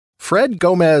Fred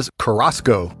Gomez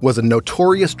Carrasco was a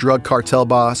notorious drug cartel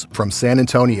boss from San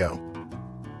Antonio.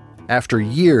 After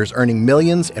years earning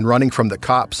millions and running from the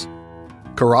cops,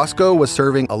 Carrasco was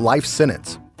serving a life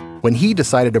sentence when he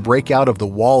decided to break out of the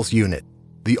Walls Unit,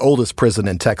 the oldest prison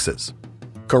in Texas.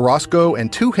 Carrasco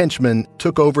and two henchmen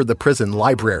took over the prison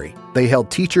library. They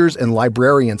held teachers and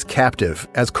librarians captive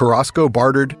as Carrasco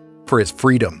bartered for his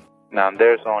freedom. Now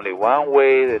there's only one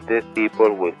way that these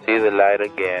people will see the light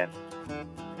again,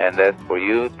 and that's for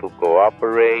you to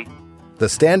cooperate. The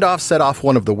standoff set off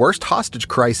one of the worst hostage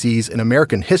crises in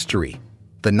American history,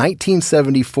 the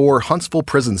 1974 Huntsville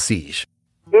prison siege.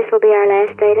 This will be our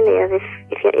last day to live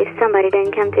if somebody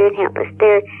doesn't come through and help us.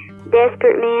 They're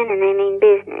desperate men and they mean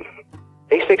business.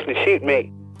 He's fixing to shoot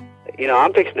me.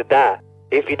 I'm fixing to die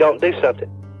if you don't do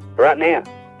something right now.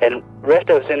 And the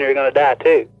rest of us in here are going to die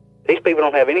too. These people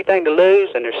don't have anything to lose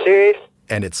and they're serious.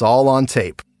 And it's all on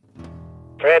tape.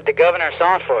 Fred, the governor's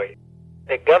on for you.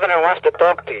 The governor wants to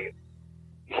talk to you.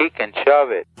 He can shove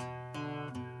it.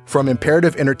 From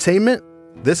Imperative Entertainment,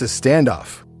 this is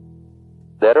Standoff.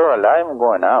 Dead or alive, I'm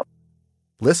going out.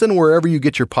 Listen wherever you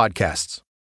get your podcasts.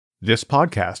 This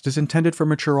podcast is intended for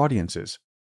mature audiences.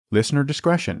 Listener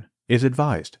discretion is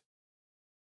advised.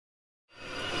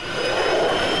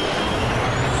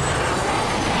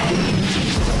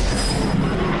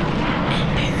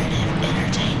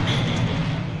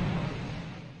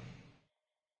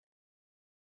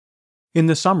 In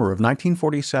the summer of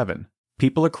 1947,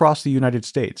 people across the United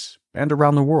States and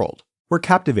around the world were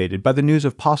captivated by the news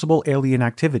of possible alien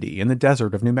activity in the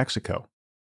desert of New Mexico.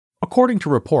 According to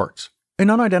reports, an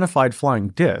unidentified flying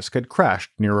disc had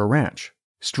crashed near a ranch,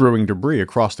 strewing debris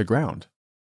across the ground.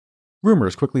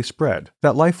 Rumors quickly spread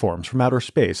that life forms from outer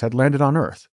space had landed on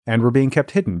Earth and were being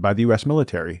kept hidden by the U.S.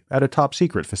 military at a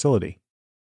top-secret facility.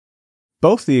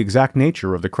 Both the exact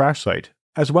nature of the crash site,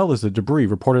 as well as the debris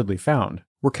reportedly found,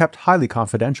 were kept highly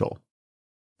confidential.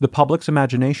 The public's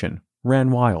imagination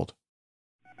ran wild.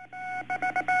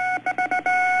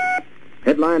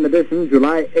 Headline edition,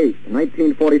 July 8,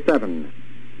 1947.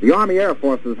 The Army Air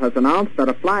Forces has announced that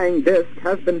a flying disc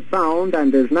has been found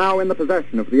and is now in the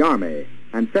possession of the Army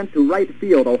and sent to Wright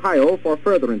Field, Ohio for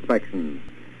further inspection.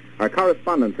 Our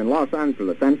correspondents in Los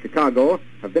Angeles and Chicago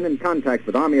have been in contact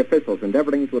with Army officials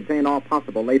endeavoring to obtain all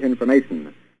possible late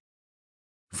information.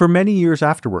 For many years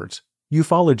afterwards,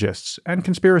 ufologists and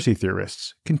conspiracy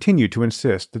theorists continued to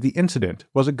insist that the incident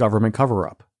was a government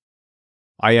cover-up.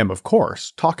 I am, of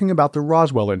course, talking about the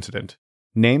Roswell incident,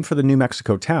 named for the New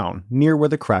Mexico town near where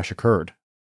the crash occurred.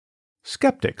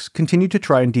 Skeptics continue to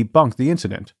try and debunk the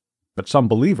incident, but some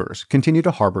believers continue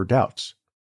to harbor doubts.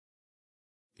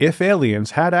 If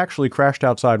aliens had actually crashed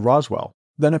outside Roswell,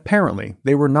 then apparently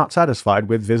they were not satisfied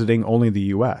with visiting only the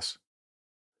U.S.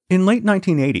 In late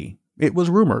 1980, it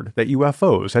was rumored that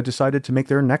UFOs had decided to make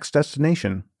their next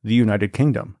destination the United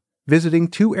Kingdom, visiting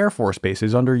two Air Force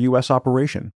bases under U.S.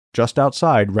 operation just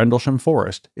outside Rendlesham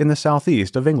Forest in the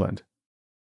southeast of England.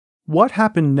 What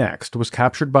happened next was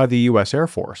captured by the U.S. Air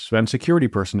Force and security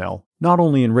personnel not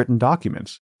only in written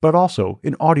documents, but also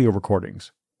in audio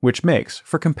recordings, which makes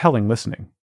for compelling listening.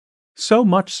 So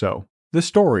much so, the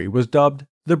story was dubbed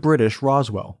the British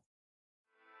Roswell.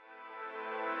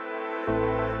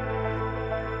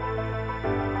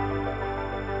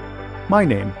 My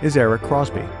name is Eric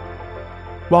Crosby.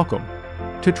 Welcome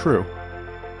to True.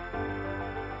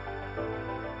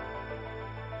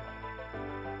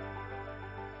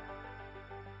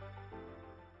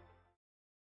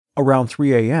 Around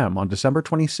 3 a.m. on December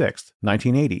 26,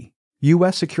 1980,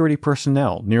 U.S. security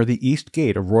personnel near the east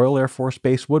gate of Royal Air Force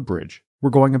Base Woodbridge were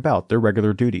going about their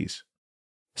regular duties.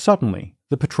 Suddenly,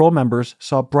 the patrol members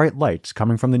saw bright lights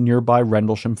coming from the nearby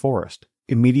Rendlesham Forest,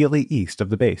 immediately east of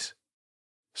the base.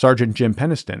 Sergeant Jim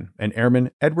Peniston and Airman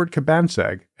Edward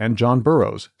Cabansag and John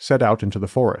Burroughs set out into the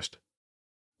forest.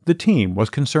 The team was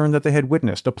concerned that they had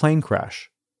witnessed a plane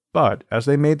crash, but as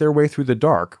they made their way through the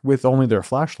dark with only their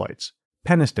flashlights,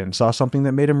 Peniston saw something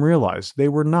that made him realize they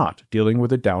were not dealing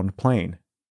with a downed plane.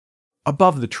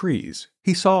 Above the trees,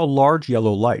 he saw a large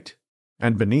yellow light,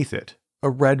 and beneath it, a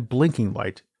red blinking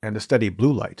light and a steady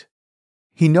blue light.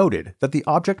 He noted that the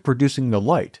object producing the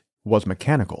light was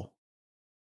mechanical.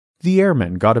 The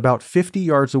airmen got about 50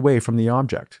 yards away from the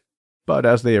object, but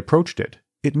as they approached it,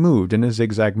 it moved in a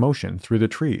zigzag motion through the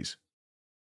trees.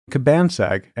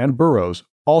 Cabansag and Burroughs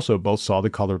also both saw the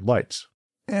colored lights,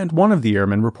 and one of the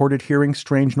airmen reported hearing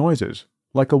strange noises,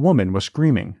 like a woman was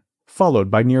screaming, followed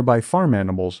by nearby farm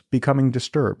animals becoming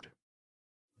disturbed.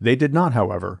 They did not,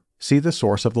 however, see the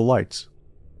source of the lights.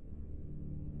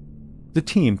 The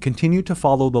team continued to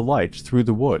follow the lights through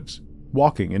the woods,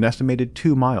 walking an estimated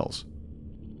 2 miles.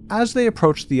 As they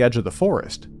approached the edge of the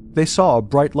forest, they saw a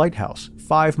bright lighthouse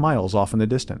 5 miles off in the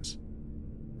distance.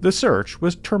 The search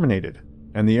was terminated,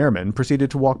 and the airmen proceeded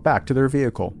to walk back to their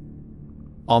vehicle.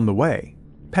 On the way,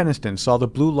 Penniston saw the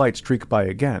blue light streak by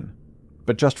again,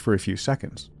 but just for a few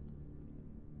seconds.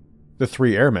 The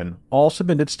 3 airmen all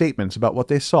submitted statements about what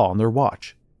they saw on their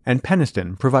watch, and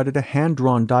Penniston provided a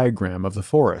hand-drawn diagram of the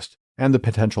forest and the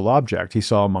potential object he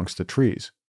saw amongst the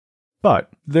trees.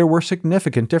 But there were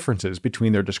significant differences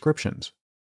between their descriptions.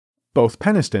 Both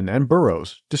Penniston and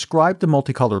Burroughs described the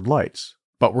multicolored lights,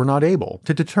 but were not able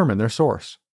to determine their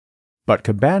source. But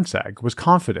Cabansag was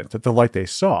confident that the light they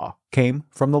saw came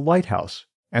from the lighthouse,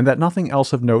 and that nothing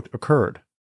else of note occurred.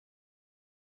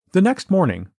 The next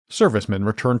morning, servicemen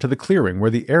returned to the clearing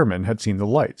where the airmen had seen the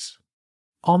lights.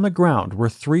 On the ground were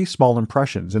 3 small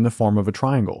impressions in the form of a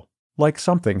triangle, like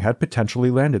something had potentially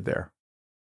landed there.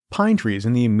 Pine trees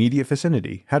in the immediate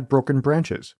vicinity had broken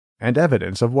branches, and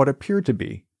evidence of what appeared to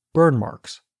be burn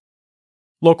marks.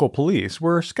 Local police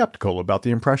were skeptical about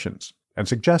the impressions, and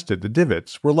suggested the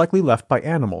divots were likely left by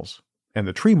animals, and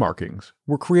the tree markings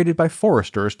were created by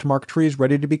foresters to mark trees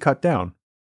ready to be cut down.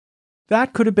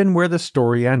 That could have been where the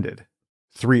story ended.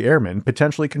 3 airmen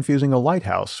potentially confusing a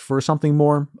lighthouse for something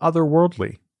more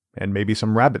otherworldly, and maybe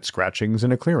some rabbit scratchings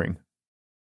in a clearing.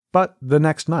 But the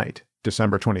next night,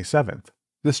 December 27th,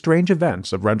 the strange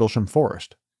events of Rendlesham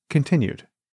Forest continued.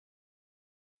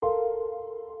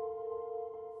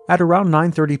 At around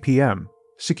 9:30 p.m.,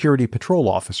 security patrol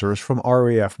officers from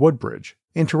RAF Woodbridge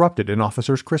interrupted an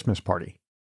officer's Christmas party.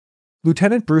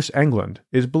 Lieutenant Bruce England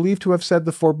is believed to have said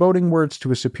the foreboding words to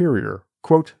his superior,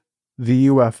 quote, "The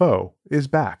UFO is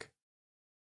back."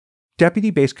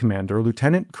 Deputy Base Commander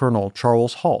Lieutenant Colonel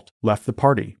Charles Halt left the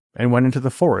party and went into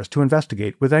the forest to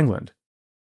investigate with England.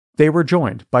 They were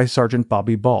joined by Sergeant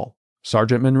Bobby Ball,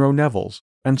 Sergeant Monroe Nevels,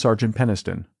 and Sergeant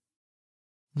Penniston.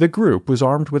 The group was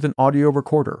armed with an audio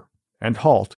recorder, and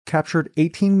Halt captured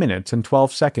 18 minutes and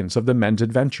 12 seconds of the men's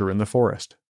adventure in the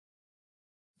forest.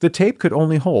 The tape could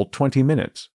only hold 20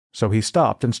 minutes, so he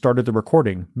stopped and started the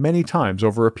recording many times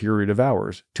over a period of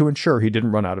hours to ensure he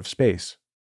didn't run out of space.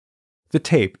 The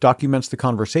tape documents the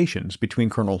conversations between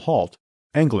Colonel Halt,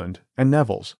 England, and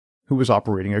Nevels, who was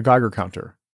operating a Geiger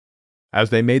counter. As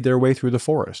they made their way through the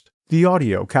forest, the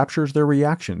audio captures their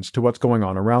reactions to what's going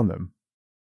on around them.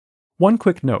 One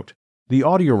quick note, the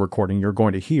audio recording you're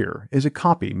going to hear is a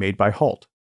copy made by Halt.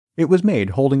 It was made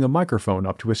holding a microphone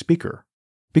up to a speaker.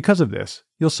 Because of this,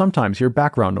 you'll sometimes hear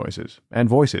background noises and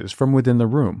voices from within the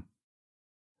room.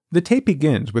 The tape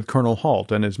begins with Colonel Halt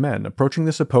and his men approaching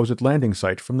the supposed landing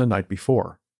site from the night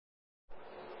before.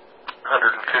 150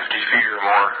 feet or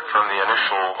more from the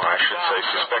initial,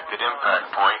 suspected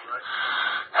impact point.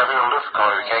 Having a lift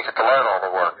car, we can't get the light on to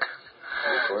work.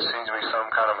 Seems to be some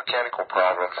kind of mechanical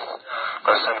problem.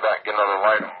 Gotta send it back, get another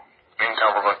light on.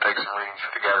 Meantime, we're gonna take some readings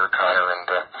for the Geiger counter and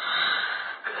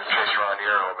chase around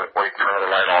here a little bit, wait for another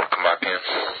light on to come back in.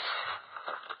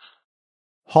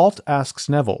 Halt asks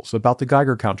Nevels about the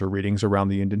Geiger counter readings around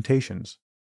the indentations.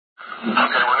 Okay,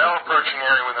 we're now approaching the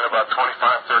area within about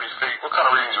 25-30 feet. What kind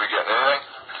of readings are we getting? Anything?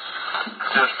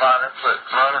 Just minor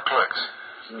clicks.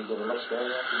 What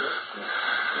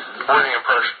are the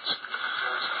impressions? Is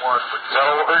that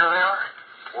a little bigger they are?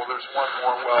 Well, there's one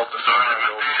more well to do.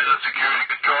 Is it security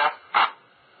control?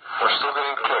 We're still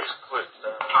getting clicks.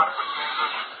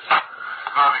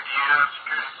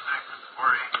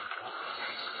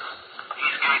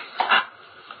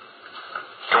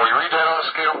 Can we read that on a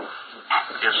scale?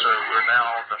 Yes, sir. We're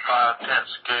now on the 5/10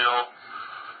 scale,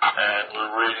 and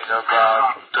we're reading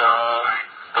about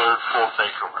third, fourth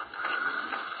increment.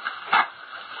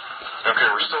 Okay,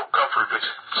 we're still comfortably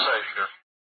safe here.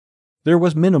 There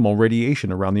was minimal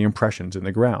radiation around the impressions in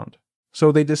the ground,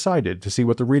 so they decided to see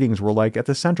what the readings were like at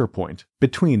the center point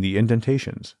between the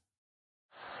indentations.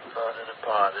 Running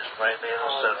upon this may be in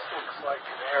the center. Looks like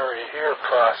an area here,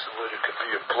 possibly. It could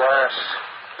be a blast.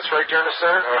 It's right there in the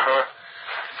center? Uh-huh.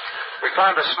 We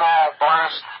found a small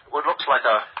blast, what looks like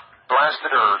a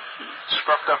blasted or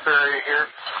scruffed up area here.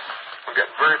 We're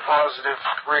getting very positive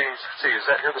readings. Let's see, is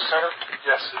that near the center?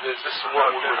 Yes, it is. This is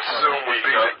what we would assume would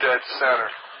be the dead center.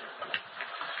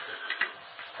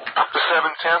 Up to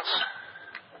 7/10.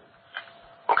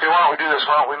 Okay, why don't we do this?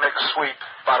 Why don't we make a sweep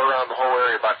about around the whole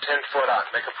area, about 10 foot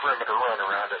out, make a perimeter run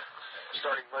around it,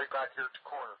 starting right back here at the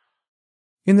corner.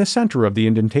 In the center of the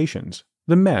indentations,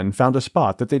 the men found a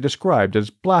spot that they described as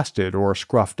blasted or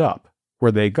scruffed up,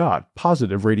 where they got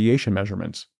positive radiation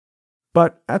measurements.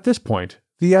 But at this point,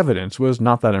 the evidence was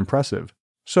not that impressive,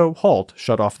 so Halt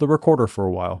shut off the recorder for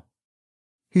a while.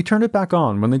 He turned it back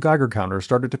on when the Geiger counter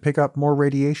started to pick up more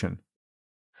radiation.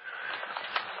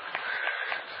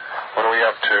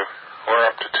 We're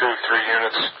up to 2-3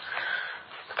 units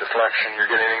deflection. You're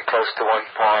getting in close to one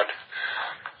pod.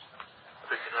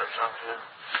 Picking up something.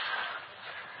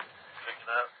 Picking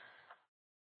up.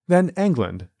 Then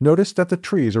England noticed that the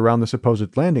trees around the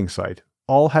supposed landing site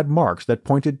all had marks that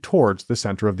pointed towards the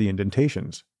center of the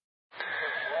indentations.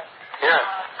 Yeah.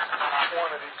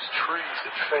 One of these trees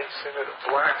that face into the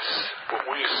blast, what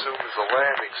we assume is a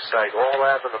landing site, all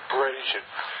having a bridge and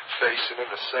facing in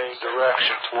the same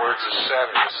direction towards the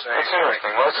center. That's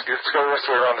interesting. Let's go this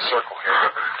way around the circle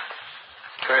here.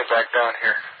 Turn it back down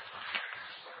here.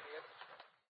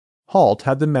 Halt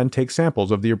had the men take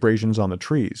samples of the abrasions on the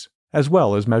trees, as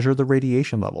well as measure the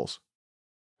radiation levels.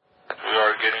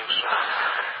 You're getting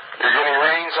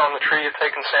readings on the tree you're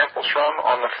taking samples from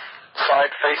on the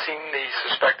side facing the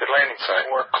suspected landing site.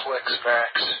 4 clicks max.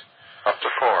 Up to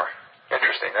 4.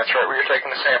 Interesting. That's right where you're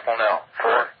taking the sample now.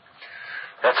 4.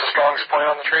 That's the strongest point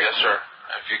on the tree? Yes, sir.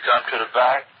 If you come to the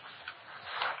back,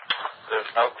 there's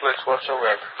no clicks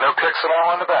whatsoever. No clicks at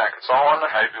all on the back. It's all on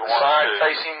the side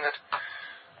facing the...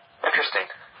 Interesting.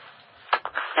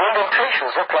 The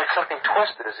indentations look like something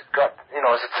twisted as it got,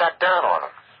 as it sat down on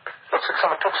them. Looks like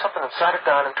someone took something and sat it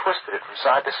down and twisted it from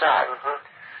side to side.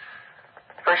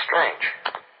 Very strange.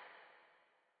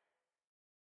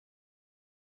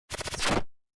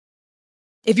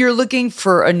 If you're looking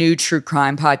for a new true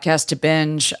crime podcast to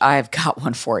binge, I've got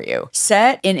one for you.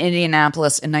 Set in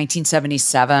Indianapolis in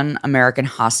 1977, American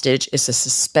Hostage is a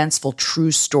suspenseful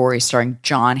true story starring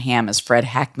John Hamm as Fred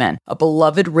Heckman, a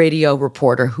beloved radio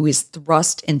reporter who is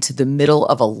thrust into the middle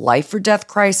of a life-or-death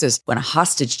crisis when a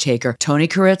hostage taker, Tony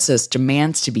Kuritzis,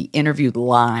 demands to be interviewed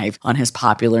live on his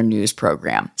popular news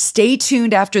program. Stay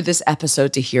tuned after this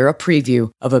episode to hear a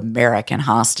preview of American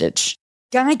Hostage.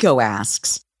 Geico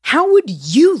asks, how would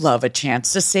you love a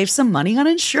chance to save some money on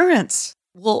insurance?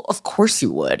 Well, of course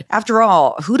you would. After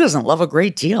all, who doesn't love a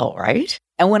great deal, right?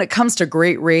 And when it comes to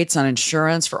great rates on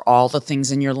insurance for all the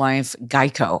things in your life,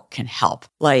 Geico can help.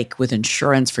 Like with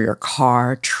insurance for your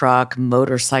car, truck,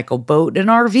 motorcycle, boat, and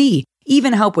RV.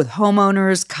 Even help with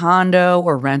homeowners, condo,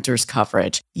 or renters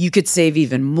coverage. You could save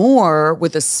even more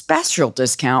with a special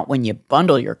discount when you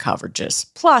bundle your coverages.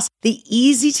 Plus, the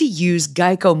easy-to-use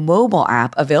Geico mobile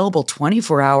app available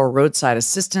 24-hour roadside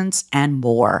assistance and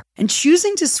more. And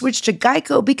choosing to switch to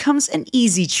Geico becomes an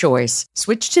easy choice.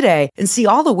 Switch today and see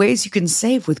all the ways you can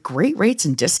save with great rates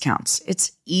and discounts.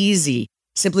 It's easy.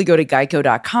 Simply go to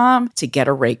geico.com to get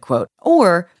a rate quote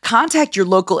or contact your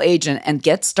local agent and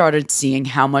get started seeing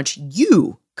how much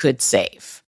you could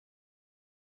save.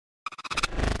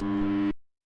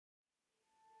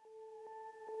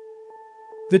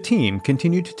 The team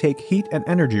continued to take heat and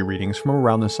energy readings from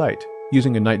around the site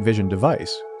using a night vision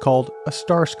device called a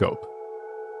star scope.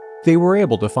 They were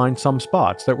able to find some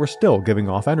spots that were still giving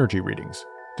off energy readings,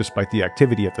 despite the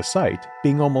activity at the site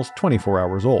being almost 24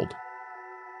 hours old.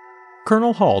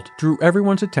 Colonel Halt drew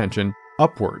everyone's attention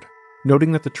upward,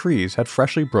 noting that the trees had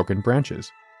freshly broken branches.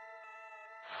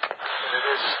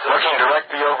 Looking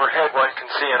directly overhead, one can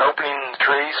see an opening in the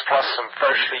trees plus some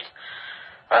freshly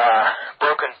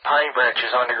broken pine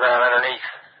branches on the ground underneath.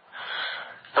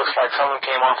 Looks like some of them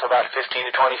came off about 15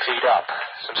 to 20 feet up.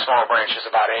 Some small branches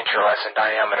about an inch or less in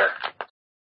diameter.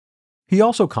 He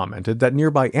also commented that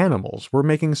nearby animals were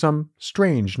making some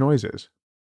strange noises.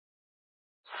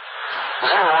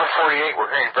 148,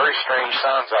 we're hearing very strange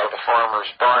sounds out of the farmer's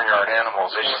barnyard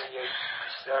animals.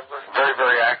 They're very,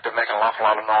 very active, making an awful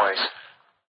lot of noise.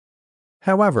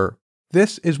 However,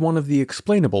 this is one of the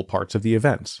explainable parts of the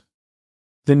events.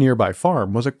 The nearby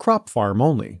farm was a crop farm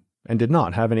only, and did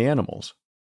not have any animals.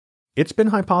 It's been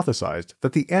hypothesized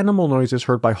that the animal noises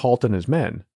heard by Halt and his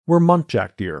men were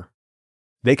muntjac deer.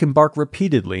 They can bark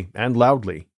repeatedly and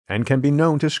loudly, and can be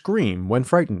known to scream when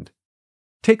frightened.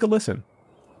 Take a listen.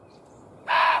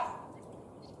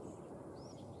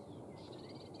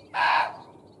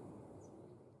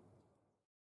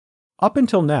 Up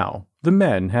until now, the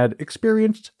men had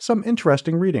experienced some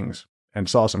interesting readings and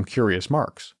saw some curious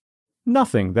marks.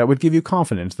 Nothing that would give you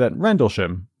confidence that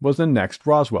Rendlesham was the next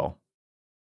Roswell.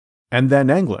 And then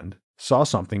England saw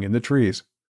something in the trees.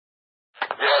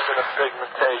 Yes, a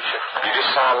pigmentation. You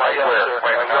just saw a light where?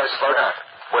 Wait, now slow down.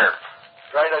 Where?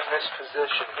 Right in this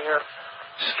position here,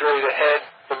 straight ahead,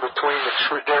 in between the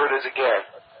tree. There it is again.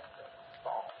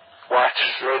 Watch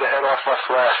straight ahead off my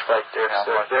flash right there,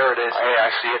 sir. There it is. Hey, I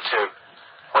see it too.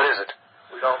 What is it?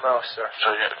 We don't know, sir.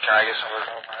 So can I get some of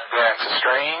it? Yeah, it's a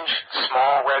strange,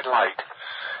 small red light.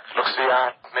 It looks to be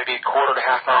out maybe a quarter to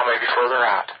half mile, maybe further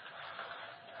out.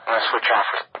 I'm going to switch off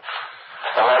it.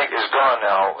 The light is gone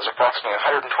now. It was approximately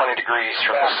 120 degrees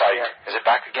from the site. Is it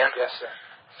back again? Yes, sir.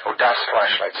 Oh, that's the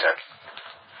flashlight, sir.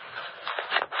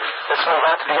 This move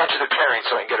out to the edge of the clearing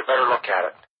so we can get a better look at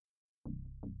it.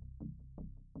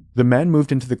 The men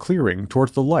moved into the clearing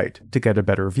towards the light to get a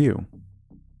better view.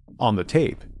 On the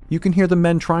tape, you can hear the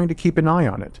men trying to keep an eye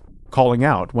on it, calling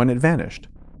out when it vanished.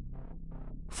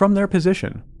 From their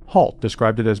position, Halt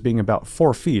described it as being about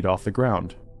 4 feet off the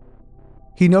ground.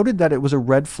 He noted that it was a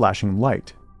red flashing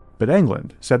light, but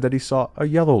England said that he saw a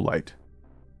yellow light.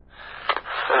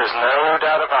 There's no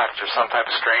doubt about it. There's some type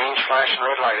of strange flashing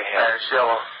red light ahead. It's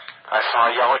yellow. I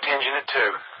saw a yellow tinge in it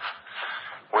too.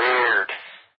 Weird.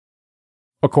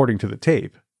 According to the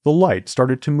tape, the light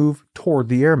started to move toward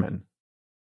the airmen.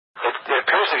 It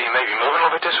appears to be maybe moving a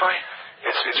little bit this way.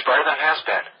 It's brighter than it has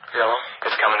been. Yellow.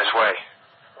 It's coming this way.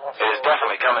 It is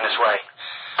definitely coming this way.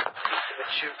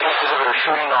 Pieces of it are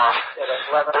shooting off.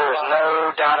 There is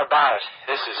no doubt about it.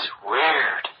 This is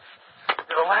weird.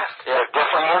 To the left. Yeah,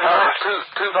 definitely moving to the left.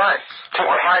 Two lights.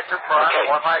 One light to the front, okay.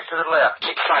 One light to the left.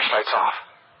 Keep the flashlights off.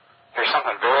 There's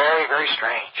something very, very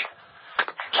strange.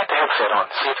 Get the headset on,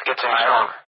 see if it gets any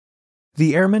stronger.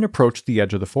 The airmen approached the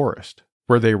edge of the forest,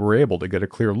 where they were able to get a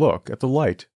clear look at the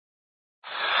light.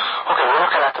 Okay, we're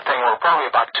looking at the thing. We're probably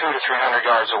about 200 to 300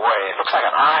 yards away. It looks like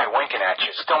an eye winking at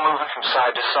you. It's still moving from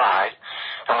side to side.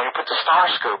 And when you put the star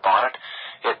scope on it,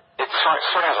 it sort of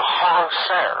has a hollow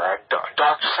center, a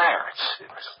dark center.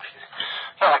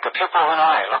 It's like the pupil of an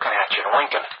eye looking at you and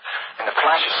winking. And the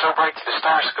flash is so bright through the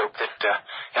star scope that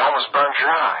it almost burns your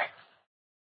eye.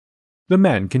 The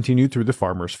men continued through the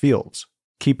farmers' fields,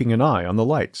 keeping an eye on the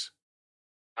lights.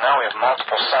 Now we have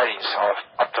multiple sightings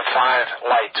of up to 5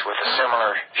 lights with a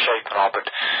similar shape and all, but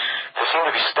they seem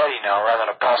to be steady now rather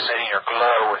than a pulsating or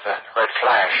glow with a red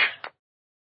flash.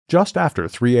 Just after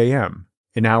 3 a.m.,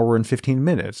 an hour and 15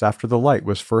 minutes after the light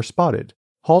was first spotted,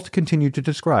 Halt continued to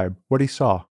describe what he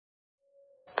saw.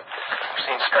 I've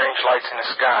seen strange lights in the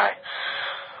sky.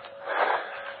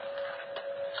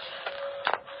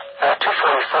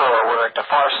 244, we're at the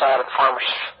far side of the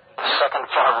second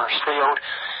farmer's field,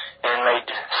 and made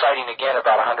sighting again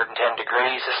about 110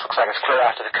 degrees. This looks like it's clear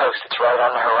out to the coast. It's right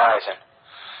on the horizon.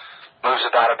 Moves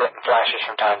about a bit and flashes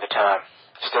from time to time.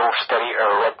 Still steady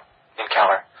or red in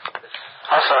color.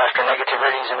 Also, after negative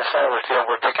readings in the center of the field,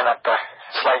 we're picking up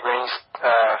slight readings,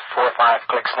 4 or 5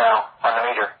 clicks now on the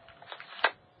meter.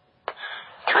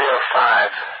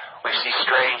 305, we see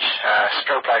strange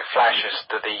strobe-like flashes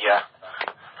to the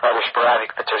rather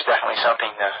sporadic, but there's definitely something,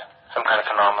 some kind of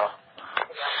phenomenon.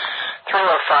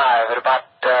 305, at about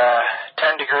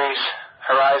 10 degrees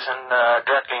horizon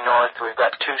directly north, we've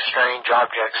got 2 strange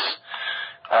objects,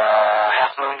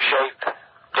 half-moon shape,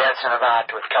 dancing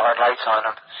about with colored lights on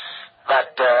them.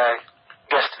 But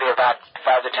guess to be about 5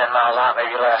 to 10 miles out,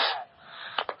 maybe less.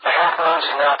 The half-moons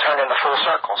have now turned into full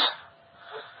circles.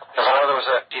 As though there was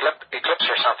an eclipse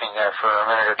or something there for a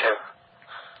minute or two.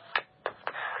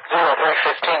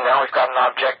 0315 now, we've got an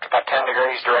object about 10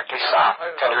 degrees directly south,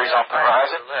 10 degrees off the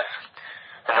horizon.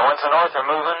 And the ones to the north are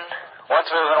moving,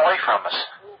 one's moving away from us.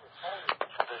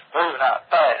 It's moving out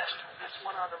fast. This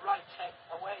one on the right's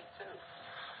heading away, too.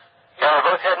 Yeah,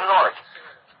 we're both heading north.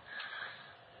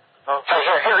 Okay,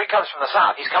 here he comes from the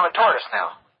south. He's coming toward us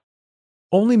now.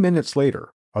 Only minutes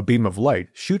later, a beam of light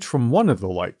shoots from one of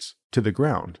the lights to the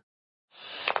ground.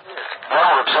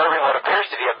 Now we're observing what appears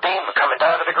to be a beam coming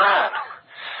down to the ground.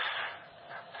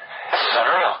 This is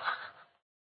unreal.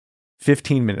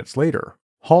 15 minutes later,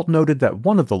 Halt noted that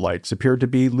one of the lights appeared to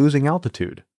be losing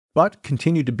altitude, but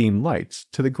continued to beam lights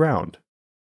to the ground.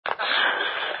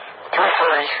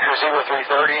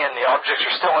 330, and the objects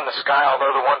are still in the sky,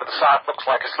 although the one to the south looks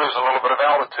like it's losing a little bit of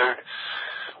altitude.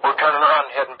 We're turning around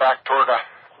and heading back toward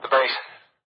the base.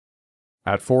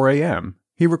 At 4 a.m.,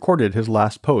 he recorded his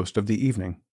last post of the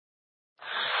evening.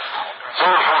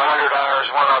 0400 hours,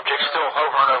 one object still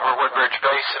hovering over Woodbridge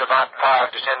Base at about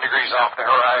 5 to 10 degrees off the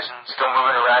horizon, still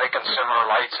moving erratic and similar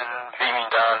lights and beaming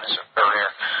down as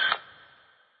earlier.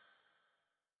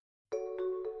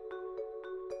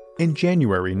 In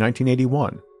January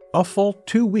 1981, a full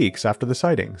 2 weeks after the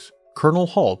sightings, Colonel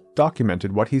Halt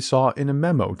documented what he saw in a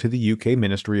memo to the UK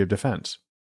Ministry of Defence.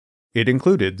 It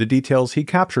included the details he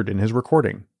captured in his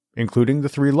recording, including the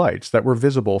 3 lights that were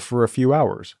visible for a few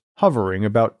hours, hovering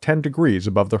about 10 degrees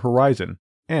above the horizon,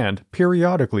 and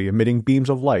periodically emitting beams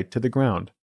of light to the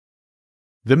ground.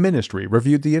 The ministry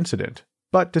reviewed the incident,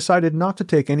 but decided not to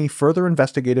take any further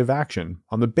investigative action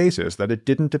on the basis that it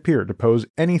didn't appear to pose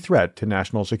any threat to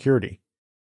national security.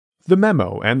 The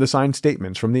memo and the signed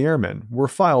statements from the airmen were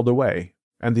filed away,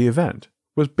 and the event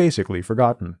was basically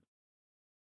forgotten.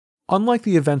 Unlike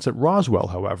the events at Roswell,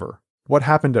 however, what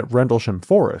happened at Rendlesham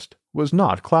Forest was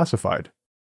not classified.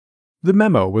 The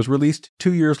memo was released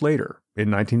 2 years later,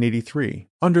 in 1983,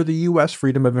 under the U.S.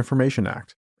 Freedom of Information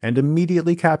Act, and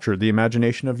immediately captured the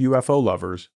imagination of UFO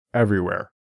lovers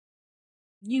everywhere.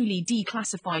 Newly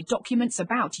declassified documents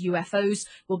about UFOs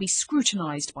will be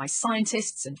scrutinized by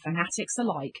scientists and fanatics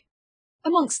alike.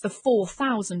 Amongst the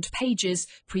 4,000 pages,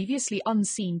 previously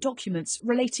unseen documents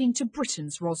relating to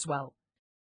Britain's Roswell.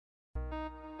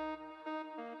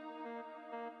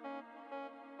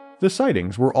 The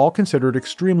sightings were all considered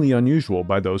extremely unusual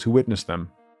by those who witnessed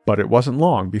them, but it wasn't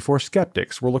long before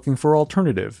skeptics were looking for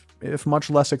alternative, if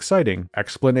much less exciting,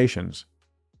 explanations.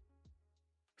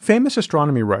 Famous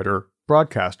astronomy writer,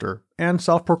 broadcaster, and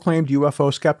self-proclaimed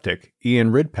UFO skeptic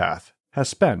Ian Ridpath has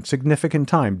spent significant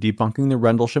time debunking the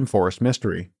Rendlesham Forest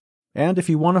mystery, and if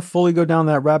you want to fully go down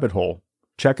that rabbit hole,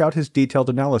 check out his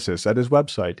detailed analysis at his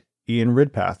website,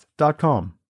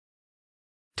 ianridpath.com.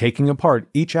 Taking apart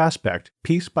each aspect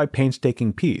piece by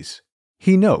painstaking piece,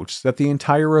 he notes that the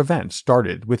entire event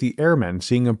started with the airmen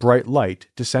seeing a bright light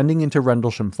descending into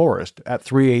Rendlesham Forest at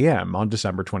 3 a.m. on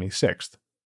December 26th.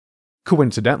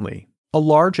 Coincidentally, a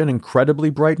large and incredibly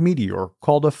bright meteor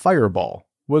called a fireball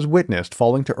was witnessed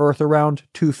falling to Earth around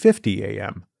 2:50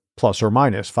 a.m., plus or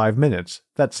minus 5 minutes,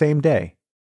 that same day.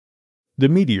 The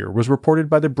meteor was reported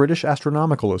by the British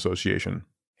Astronomical Association,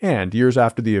 and years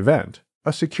after the event,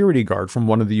 a security guard from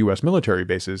one of the U.S. military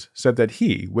bases said that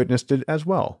he witnessed it as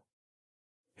well.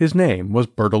 His name was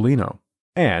Bertolino,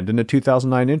 and in a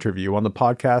 2009 interview on the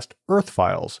podcast Earth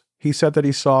Files, he said that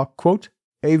he saw, quote,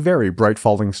 a very bright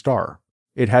falling star.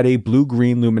 It had a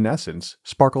blue-green luminescence,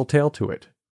 sparkle tail to it.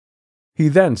 He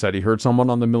then said he heard someone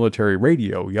on the military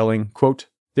radio yelling, quote,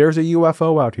 there's a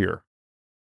UFO out here.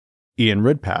 Ian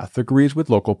Ridpath agrees with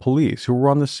local police who were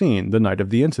on the scene the night of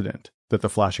the incident, that the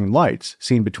flashing lights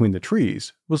seen between the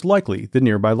trees was likely the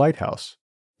nearby lighthouse,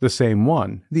 the same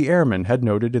one the airmen had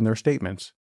noted in their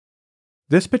statements.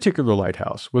 This particular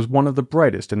lighthouse was one of the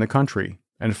brightest in the country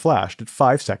and flashed at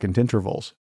 5-second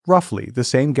intervals, roughly the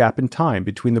same gap in time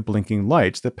between the blinking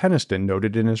lights that Penniston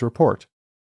noted in his report.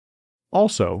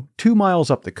 Also, 2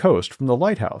 miles up the coast from the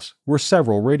lighthouse were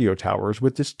several radio towers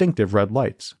with distinctive red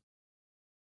lights.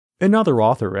 Another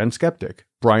author and skeptic,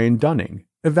 Brian Dunning,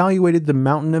 evaluated the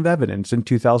mountain of evidence in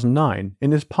 2009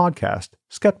 in his podcast,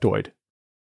 Skeptoid.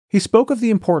 He spoke of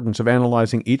the importance of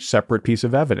analyzing each separate piece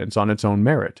of evidence on its own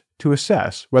merit to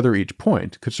assess whether each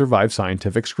point could survive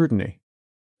scientific scrutiny.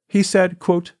 He said,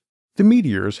 quote, the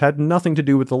meteors had nothing to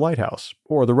do with the lighthouse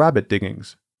or the rabbit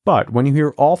diggings, but when you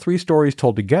hear all 3 stories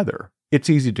told together, it's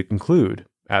easy to conclude,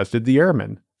 as did the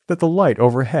airmen, that the light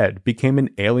overhead became an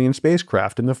alien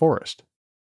spacecraft in the forest.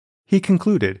 He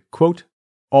concluded, quote,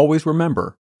 always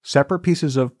remember, separate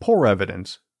pieces of poor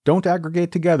evidence don't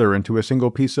aggregate together into a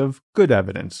single piece of good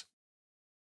evidence.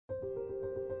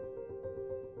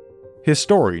 His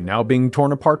story now being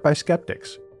torn apart by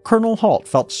skeptics, Colonel Halt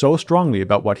felt so strongly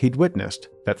about what he'd witnessed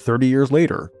that 30 years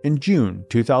later, in June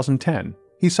 2010,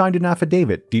 he signed an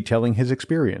affidavit detailing his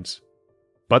experience.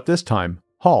 But this time,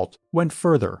 Halt went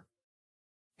further.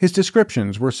 His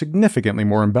descriptions were significantly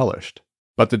more embellished,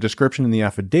 but the description in the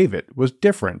affidavit was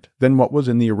different than what was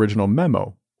in the original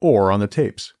memo or on the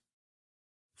tapes.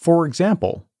 For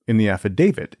example, in the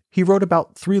affidavit, he wrote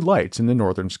about 3 lights in the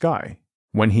northern sky,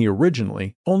 when he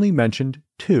originally only mentioned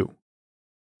 2.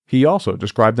 He also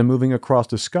described them moving across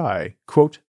the sky,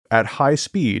 quote, at high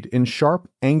speed in sharp,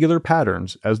 angular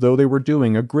patterns as though they were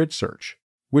doing a grid search,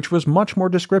 which was much more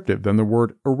descriptive than the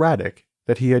word erratic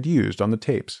that he had used on the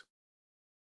tapes.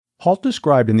 Halt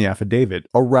described in the affidavit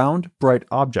a round, bright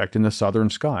object in the southern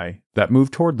sky that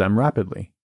moved toward them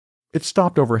rapidly. It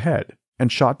stopped overhead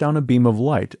and shot down a beam of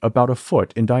light about a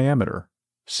foot in diameter,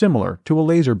 similar to a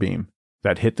laser beam,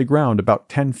 that hit the ground about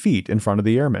 10 feet in front of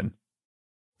the airmen.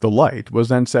 The light was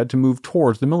then said to move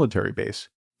towards the military base,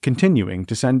 continuing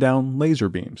to send down laser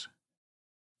beams.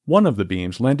 One of the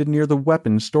beams landed near the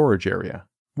weapons storage area,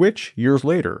 which, years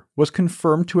later, was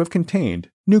confirmed to have contained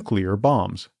nuclear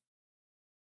bombs.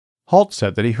 Halt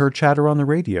said that he heard chatter on the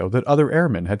radio that other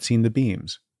airmen had seen the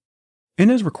beams. In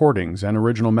his recordings and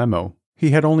original memo,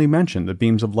 he had only mentioned the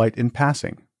beams of light in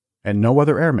passing, and no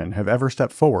other airmen have ever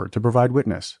stepped forward to provide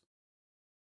witness.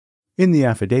 In the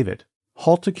affidavit,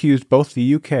 Halt accused both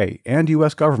the UK and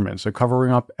US governments of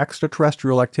covering up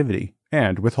extraterrestrial activity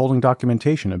and withholding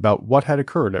documentation about what had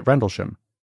occurred at Rendlesham.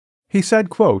 He said,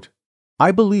 quote,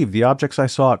 I believe the objects I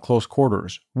saw at close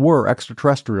quarters were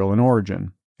extraterrestrial in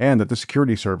origin, and that the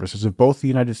security services of both the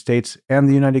United States and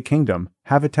the United Kingdom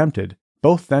have attempted,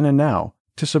 both then and now,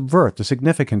 to subvert the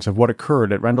significance of what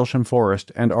occurred at Rendlesham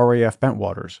Forest and RAF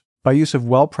Bentwaters by use of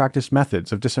well-practiced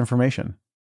methods of disinformation.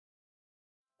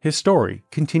 His story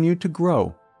continued to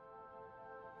grow.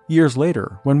 Years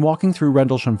later, when walking through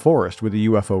Rendlesham Forest with a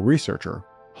UFO researcher,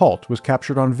 Halt was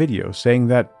captured on video saying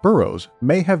that Burroughs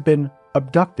may have been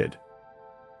abducted.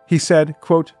 He said,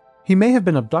 quote, "He may have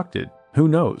been abducted. Who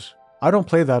knows? I don't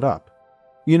play that up.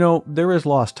 You know, there is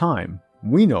lost time.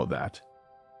 We know that."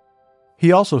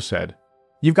 He also said,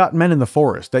 "You've got men in the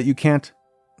forest that you can't,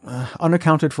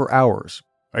 unaccounted for hours.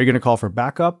 Are you going to call for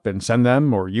backup and send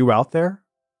them or you out there?"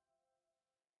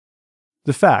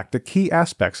 The fact that key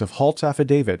aspects of Halt's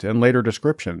affidavit and later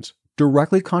descriptions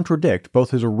directly contradict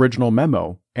both his original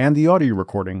memo and the audio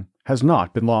recording has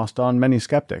not been lost on many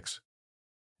skeptics.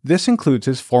 This includes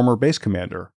his former base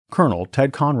commander, Colonel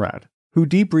Ted Conrad, who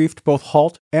debriefed both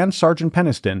Halt and Sergeant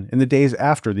Peniston in the days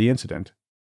after the incident.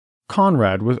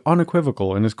 Conrad was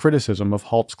unequivocal in his criticism of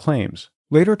Halt's claims,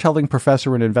 later telling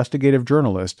professor and investigative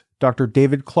journalist Dr.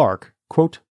 David Clark,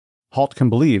 quote, "Halt can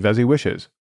believe as he wishes.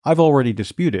 I've already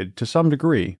disputed, to some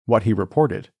degree, what he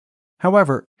reported.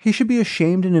 However, he should be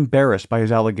ashamed and embarrassed by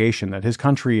his allegation that his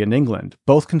country and England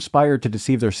both conspired to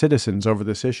deceive their citizens over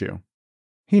this issue.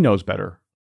 He knows better."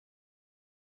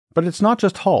 But it's not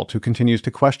just Halt who continues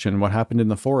to question what happened in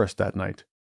the forest that night.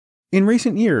 In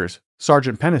recent years,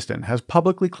 Sergeant Peniston has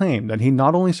publicly claimed that he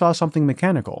not only saw something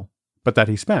mechanical, but that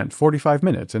he spent 45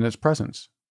 minutes in its presence.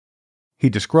 He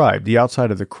described the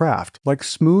outside of the craft like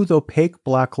smooth, opaque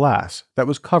black glass that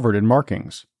was covered in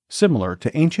markings, similar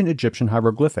to ancient Egyptian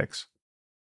hieroglyphics.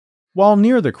 While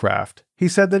near the craft, he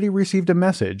said that he received a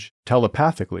message,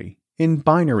 telepathically, in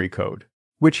binary code,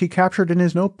 which he captured in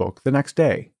his notebook the next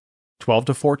day, 12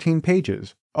 to 14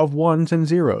 pages of ones and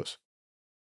zeros.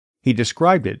 He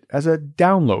described it as a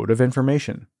download of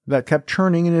information that kept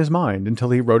churning in his mind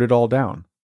until he wrote it all down.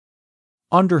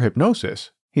 Under hypnosis,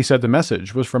 he said the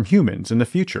message was from humans in the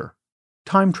future,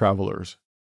 time travelers.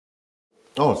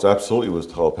 Oh, it absolutely was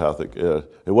telepathic.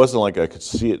 It wasn't like I could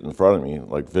see it in front of me,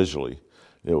 like visually.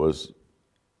 It was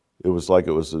like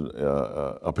it was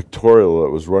a pictorial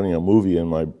that was running a movie in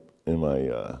my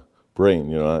brain.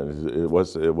 You know, it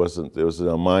was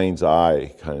a mind's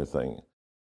eye kind of thing.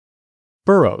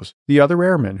 Burroughs, the other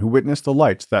airman who witnessed the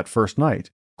lights that first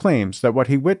night, claims that what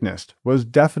he witnessed was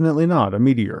definitely not a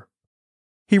meteor.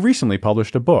 He recently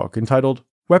published a book entitled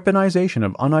Weaponization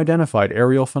of Unidentified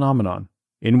Aerial Phenomenon,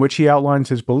 in which he outlines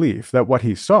his belief that what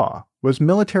he saw was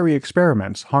military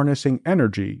experiments harnessing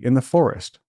energy in the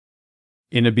forest.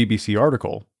 In a BBC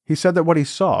article, he said that what he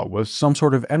saw was some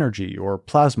sort of energy or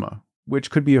plasma,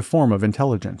 which could be a form of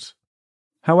intelligence.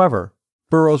 However,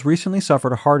 Burroughs recently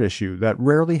suffered a heart issue that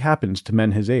rarely happens to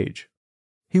men his age.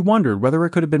 He wondered whether it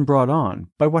could have been brought on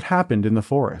by what happened in the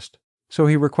forest, so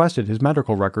he requested his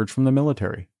medical records from the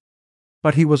military.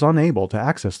 But he was unable to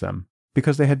access them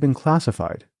because they had been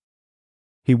classified.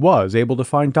 He was able to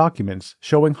find documents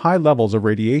showing high levels of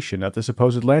radiation at the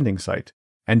supposed landing site,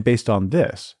 and based on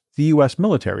this, the U.S.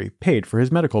 military paid for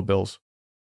his medical bills.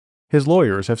 His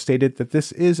lawyers have stated that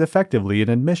this is effectively an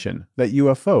admission that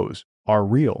UFOs are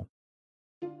real.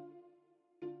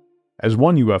 As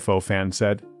one UFO fan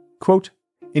said, quote,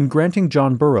 "In granting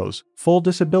John Burroughs full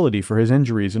disability for his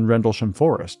injuries in Rendlesham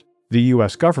Forest, the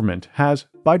U.S. government has,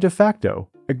 by de facto,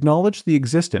 acknowledged the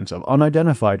existence of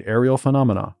unidentified aerial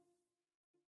phenomena."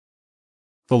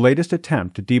 The latest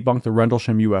attempt to debunk the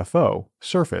Rendlesham UFO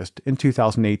surfaced in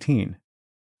 2018.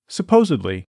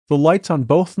 Supposedly, the lights on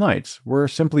both nights were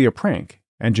simply a prank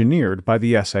engineered by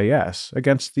the SAS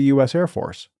against the U.S. Air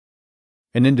Force.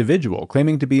 An individual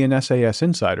claiming to be an SAS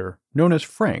insider, known as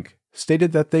Frank,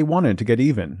 stated that they wanted to get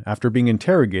even after being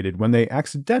interrogated when they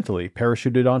accidentally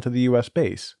parachuted onto the U.S.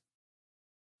 base.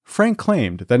 Frank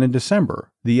claimed that in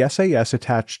December, the SAS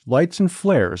attached lights and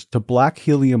flares to black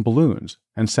helium balloons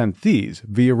and sent these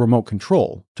via remote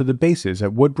control to the bases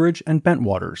at Woodbridge and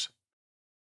Bentwaters.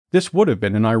 This would have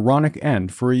been an ironic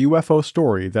end for a UFO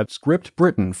story that's gripped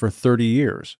Britain for 30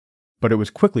 years, but it was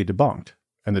quickly debunked,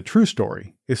 and the true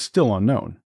story is still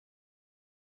unknown.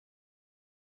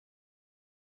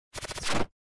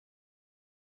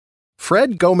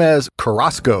 Fred Gomez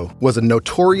Carrasco was a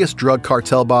notorious drug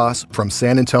cartel boss from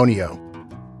San Antonio.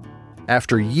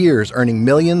 After years earning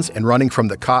millions and running from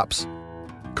the cops,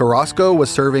 Carrasco was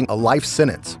serving a life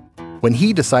sentence when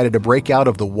he decided to break out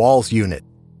of the Walls Unit,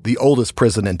 the oldest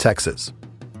prison in Texas.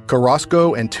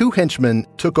 Carrasco and two henchmen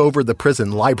took over the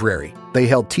prison library. They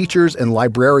held teachers and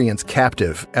librarians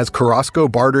captive as Carrasco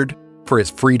bartered for his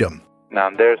freedom. Now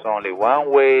there's only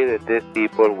one way that these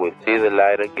people will see the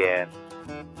light again,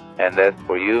 and that's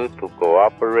for you to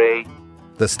cooperate.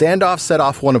 The standoff set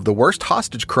off one of the worst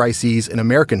hostage crises in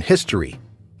American history,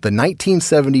 the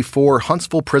 1974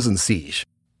 Huntsville prison siege.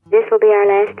 This will be our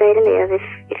last day to live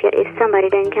if somebody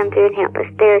doesn't come through and help us.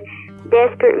 They're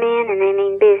desperate men and they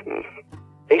mean business.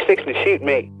 He's fixing to shoot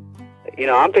me. You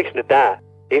know, I'm fixing to die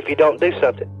if you don't do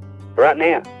something right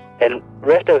now. And the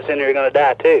rest of us in there are going to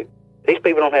die too. These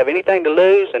people don't have anything to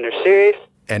lose, and they're serious.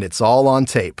 And it's all on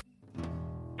tape.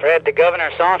 Fred, the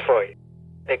governor's on for you.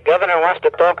 The governor wants to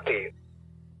talk to you.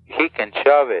 He can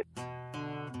shove it.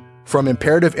 From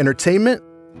Imperative Entertainment,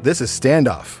 this is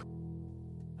Standoff.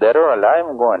 Dead or alive,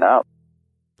 I'm going out.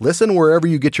 Listen wherever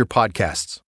you get your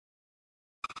podcasts.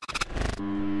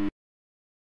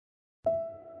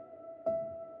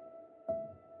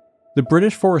 The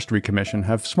British Forestry Commission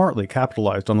have smartly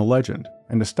capitalized on the legend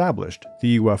and established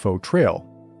the UFO Trail,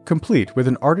 complete with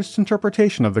an artist's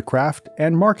interpretation of the craft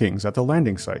and markings at the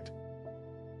landing site.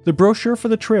 The brochure for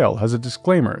the trail has a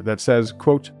disclaimer that says,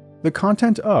 quote, "The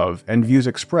content of and views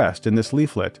expressed in this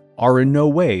leaflet are in no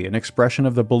way an expression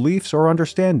of the beliefs or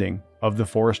understanding of the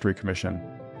Forestry Commission."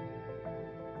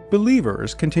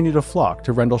 Believers continue to flock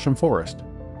to Rendlesham Forest.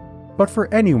 But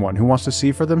for anyone who wants to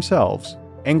see for themselves,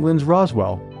 England's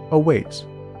Roswell awaits.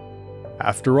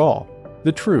 After all,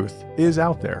 the truth is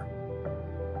out there.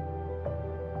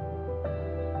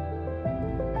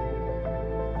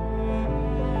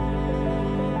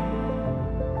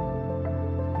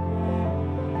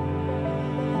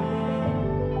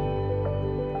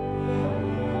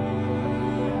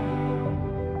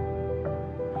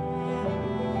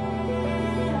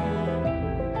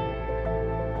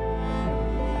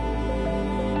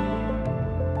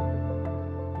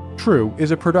 True is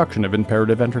a production of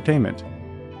Imperative Entertainment.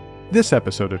 This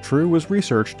episode of True was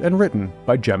researched and written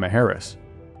by Gemma Harris.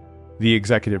 The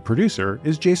executive producer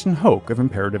is Jason Hoke of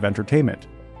Imperative Entertainment.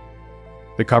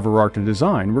 The cover art and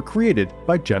design were created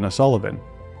by Jenna Sullivan.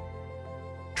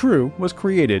 True was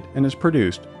created and is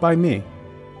produced by me.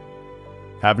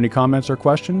 Have any comments or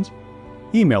questions?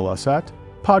 Email us at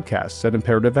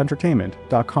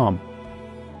podcasts@imperativeentertainment.com.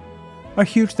 A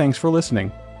huge thanks for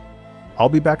listening. I'll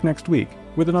be back next week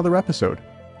with another episode.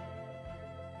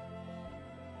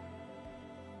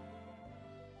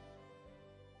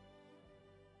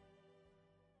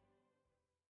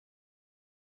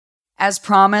 As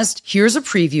promised, here's a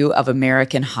preview of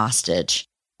American Hostage.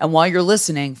 And while you're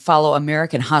listening, follow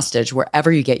American Hostage wherever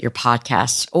you get your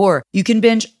podcasts, or you can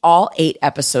binge all 8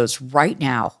 episodes right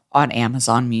now on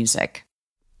Amazon Music.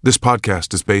 This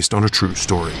podcast is based on a true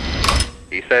story.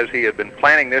 He says he had been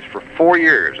planning this for 4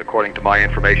 years, according to my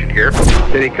information here.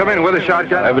 Did he come in with a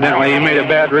shotgun? Evidently, he made a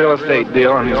bad real estate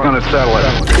deal and he's going to settle it.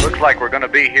 Looks like we're going to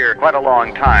be here quite a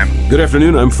long time. Good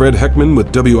afternoon, I'm Fred Heckman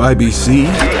with WIBC.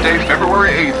 Tuesday,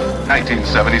 February 8th,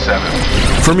 1977.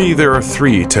 For me, there are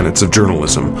 3 tenets of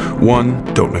journalism.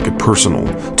 1, don't make it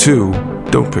personal. 2,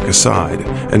 don't pick a side.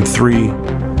 And 3,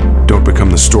 don't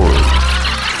become the story.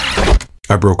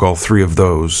 I broke all 3 of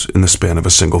those in the span of a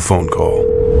single phone call.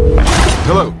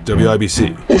 Hello,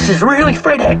 WIBC. This is really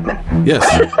Fred Heckman. Yes.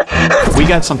 We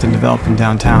got something developing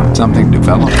downtown. Something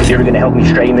developed. You're going to help me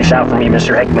straighten this out for me,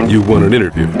 Mr. Heckman? You want an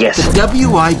interview? Yes. The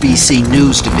WIBC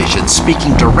News Division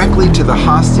speaking directly to the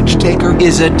hostage taker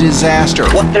is a disaster.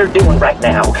 What they're doing right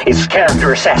now is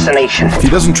character assassination. He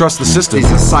doesn't trust the system.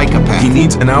 He's a psychopath. He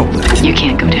needs an outlet. You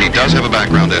can't go down. He does have a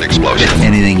background in explosives.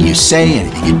 Anything you say,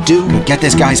 anything you do, will get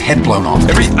this guy's head blown off.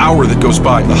 Every hour that goes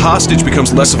by, the hostage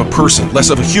becomes less of a person,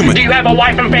 less of a human. Do you have a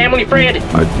wife and family, Fred?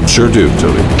 I sure do,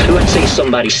 Tony. Let's say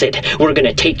somebody said, we're going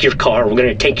to take your car, we're going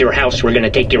to take your house, we're going to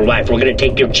take your wife, we're going to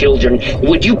take your children.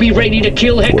 Would you be ready to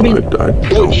kill Heckman?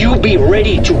 Well, Would you be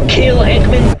ready to kill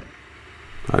Heckman?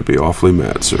 I'd be awfully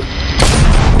mad, sir.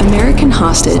 American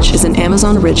Hostage is an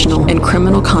Amazon original and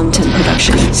criminal content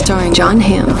production starring John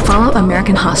Hamm. Follow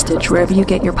American Hostage wherever you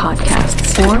get your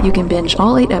podcasts, or you can binge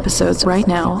all 8 episodes right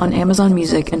now on Amazon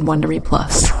Music and Wondery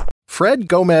Plus. Fred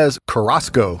Gomez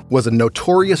Carrasco was a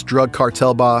notorious drug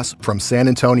cartel boss from San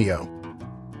Antonio.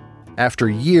 After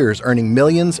years earning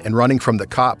millions and running from the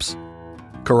cops,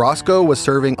 Carrasco was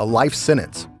serving a life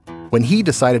sentence when he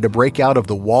decided to break out of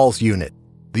the Walls Unit,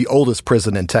 the oldest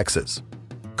prison in Texas.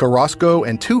 Carrasco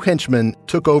and 2 henchmen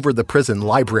took over the prison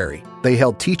library. They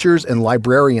held teachers and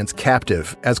librarians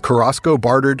captive as Carrasco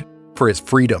bartered for his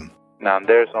freedom. Now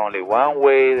there's only one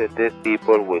way that these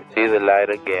people will see the light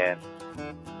again,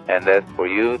 and that's for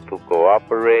you to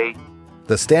cooperate.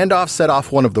 The standoff set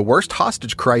off one of the worst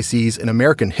hostage crises in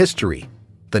American history,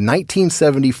 the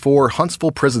 1974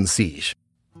 Huntsville prison siege.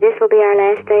 This will be our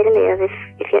last day to live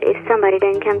if somebody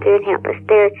doesn't come through and help us.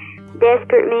 They're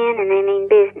desperate men and they mean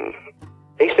business.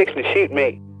 He's fixing to shoot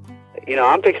me. You know,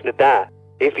 I'm fixing to die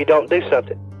if you don't do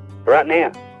something right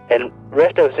now. And the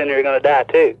rest of us in there are going to die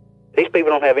too. These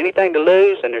people don't have anything to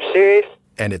lose and they're serious.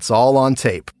 And it's all on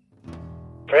tape.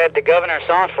 Fred, the governor's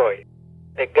on for you.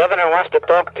 The governor wants to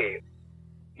talk to you.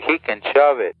 He can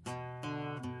shove it.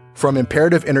 From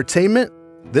Imperative Entertainment,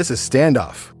 this is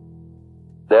Standoff.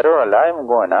 Dead or alive, I'm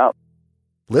going out.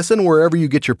 Listen wherever you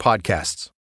get your podcasts.